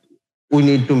that we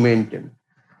need to maintain.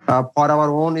 For our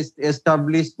own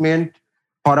establishment,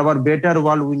 for our better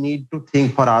world, we need to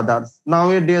think for others.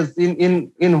 Nowadays,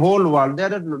 in whole world,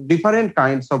 there are different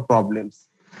kinds of problems.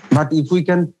 But if we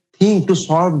can think to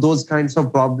solve those kinds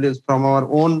of problems from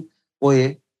our own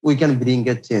way, we can bring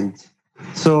a change.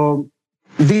 So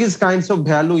these kinds of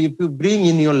value, if you bring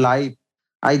in your life,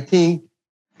 I think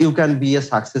you can be a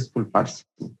successful person.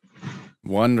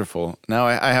 Wonderful. Now,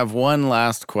 I have one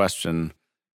last question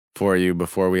for you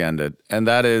before we end it, and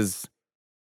that is,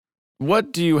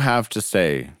 what do you have to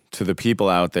say to the people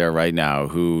out there right now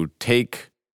who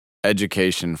take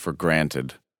education for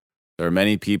granted? There are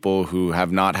many people who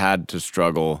have not had to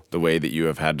struggle the way that you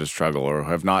have had to struggle, or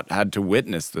have not had to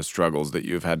witness the struggles that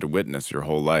you've had to witness your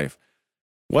whole life.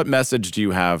 What message do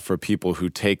you have for people who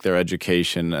take their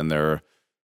education and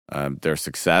their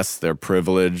success, their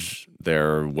privilege,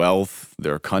 their wealth,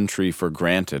 their country for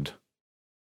granted?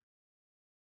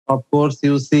 Of course,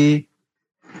 you see,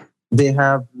 they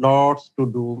have lots to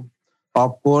do.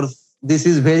 Of course, this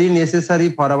is very necessary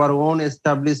for our own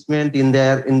establishment in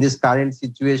this current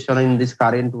situation, in this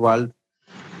current world.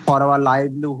 For our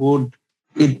livelihood,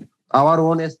 our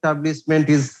own establishment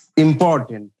is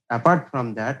important. Apart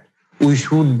from that, we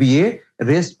should be a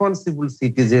responsible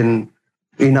citizen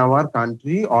in our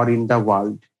country or in the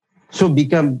world. So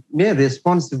become a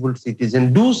responsible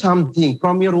citizen. Do something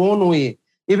from your own way,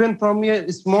 even from a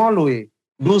small way.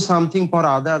 Do something for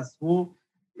others who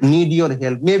need your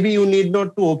help. Maybe you need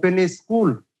not to open a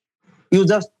school. You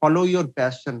just follow your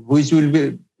passion, which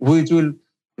will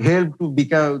help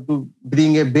to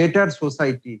bring a better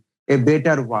society, a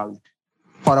better world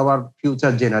for our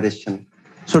future generation.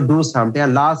 So do something.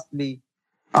 And lastly,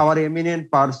 our eminent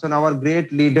person, our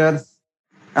great leaders,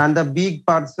 and the big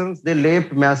persons, they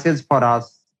left message for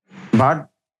us. But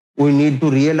we need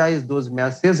to realize those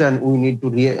messages, and we need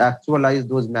to actualize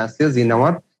those messages in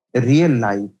our real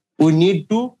life. We need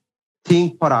to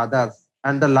think for others.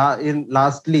 And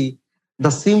lastly, the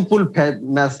simple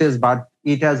message, but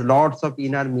it has lots of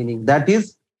inner meaning. That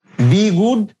is, be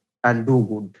good and do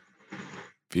good.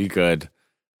 Be good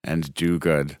and do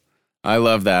good. I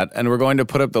love that. And we're going to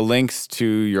put up the links to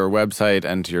your website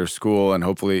and to your school, and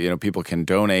hopefully, people can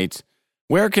donate.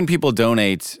 Where can people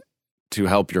donate to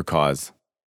help your cause?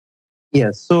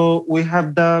 Yes, so we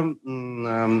have the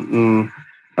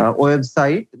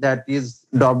website, that is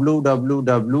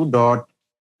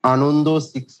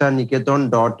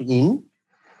www.anandoshikshaniketan.in.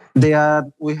 There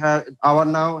we have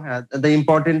the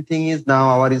important thing is now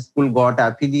our school got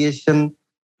affiliation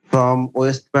from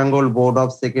West Bengal Board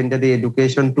of Secondary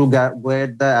Education. To get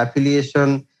the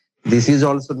affiliation, this is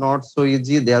also not so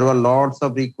easy. There were lots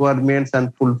of requirements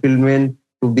and fulfillment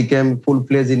to become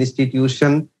full-fledged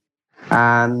institution.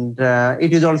 And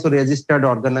it is also registered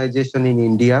organization in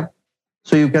India.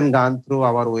 So you can go through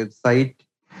our website.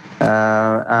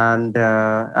 And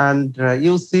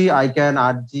you see, I can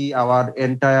urge our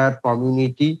entire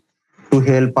community to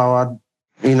help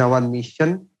in our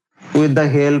mission. With the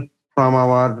help from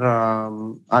our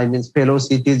fellow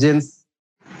citizens,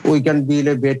 we can build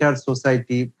a better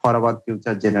society for our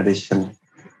future generation.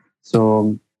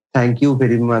 So thank you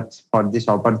very much for this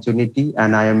opportunity,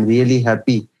 and I am really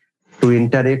happy to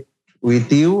interact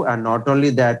with you. And not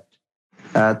only that,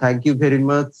 thank you very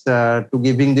much to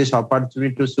giving this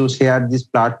opportunity to share this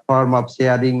platform of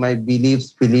sharing my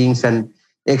beliefs, feelings, and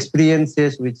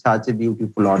experiences with such a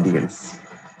beautiful audience.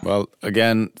 Well,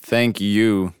 again, thank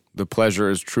you. The pleasure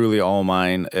is truly all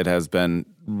mine. It has been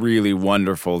really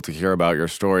wonderful to hear about your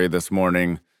story this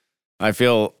morning. I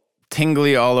feel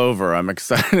tingly all over. I'm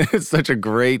excited. It's such a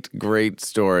great, great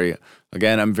story.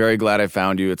 Again, I'm very glad I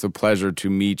found you. It's a pleasure to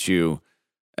meet you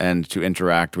and to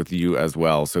interact with you as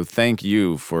well. So thank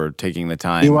you for taking the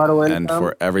time and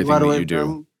for everything that you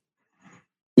do.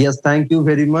 Yes, thank you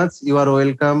very much. You are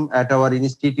welcome at our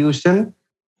institution,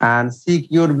 and seek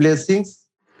your blessings.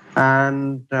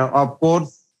 And of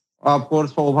course, for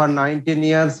over 19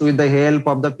 years, with the help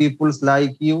of the peoples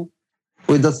like you,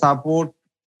 with the support,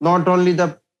 not only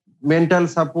the mental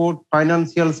support,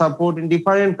 financial support, and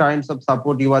different kinds of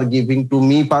support you are giving to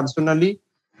me personally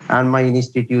and my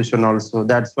institution also.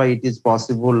 That's why it is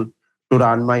possible to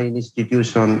run my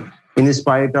institution in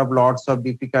spite of lots of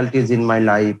difficulties in my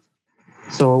life.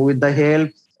 So with the help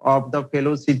of the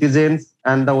fellow citizens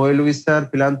and the well-wisher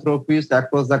philanthropists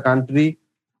across the country,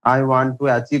 I want to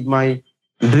achieve my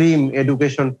dream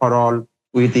education for all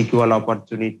with equal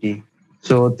opportunity.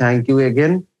 So thank you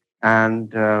again,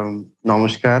 and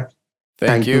namaskar.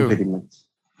 Thank you very much.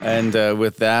 And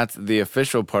with that, the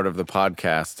official part of the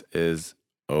podcast is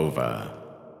over.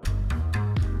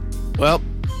 Well,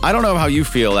 I don't know how you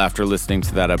feel after listening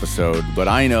to that episode, but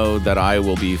I know that I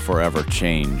will be forever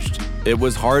changed. It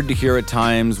was hard to hear at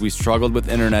times. We struggled with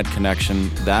internet connection.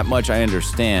 That much I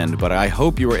understand, but I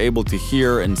hope you were able to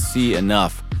hear and see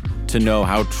enough to know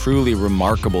how truly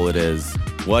remarkable it is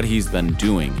what he's been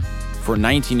doing. For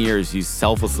 19 years, he's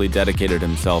selflessly dedicated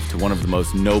himself to one of the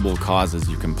most noble causes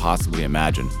you can possibly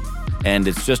imagine. And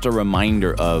it's just a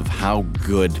reminder of how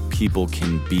good people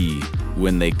can be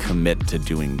when they commit to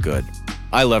doing good.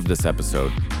 I loved this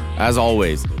episode. As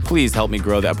always, please help me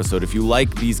grow the episode. If you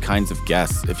like these kinds of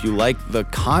guests, if you like the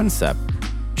concept,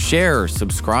 share,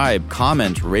 subscribe,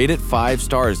 comment, rate it 5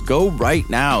 stars. Go right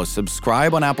now.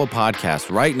 Subscribe on Apple Podcasts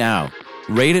right now.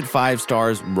 Rate it 5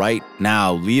 stars right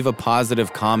now. Leave a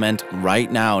positive comment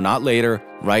right now, not later,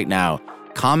 right now.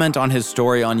 Comment on his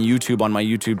story on YouTube, on my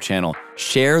YouTube channel.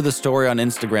 Share the story on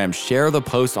Instagram. Share the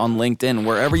post on LinkedIn.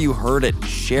 Wherever you heard it,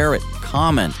 share it.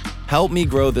 Comment. Help me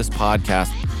grow this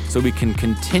podcast so we can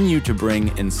continue to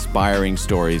bring inspiring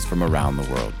stories from around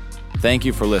the world. Thank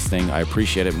you for listening. I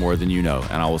appreciate it more than you know,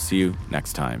 and I will see you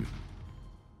next time.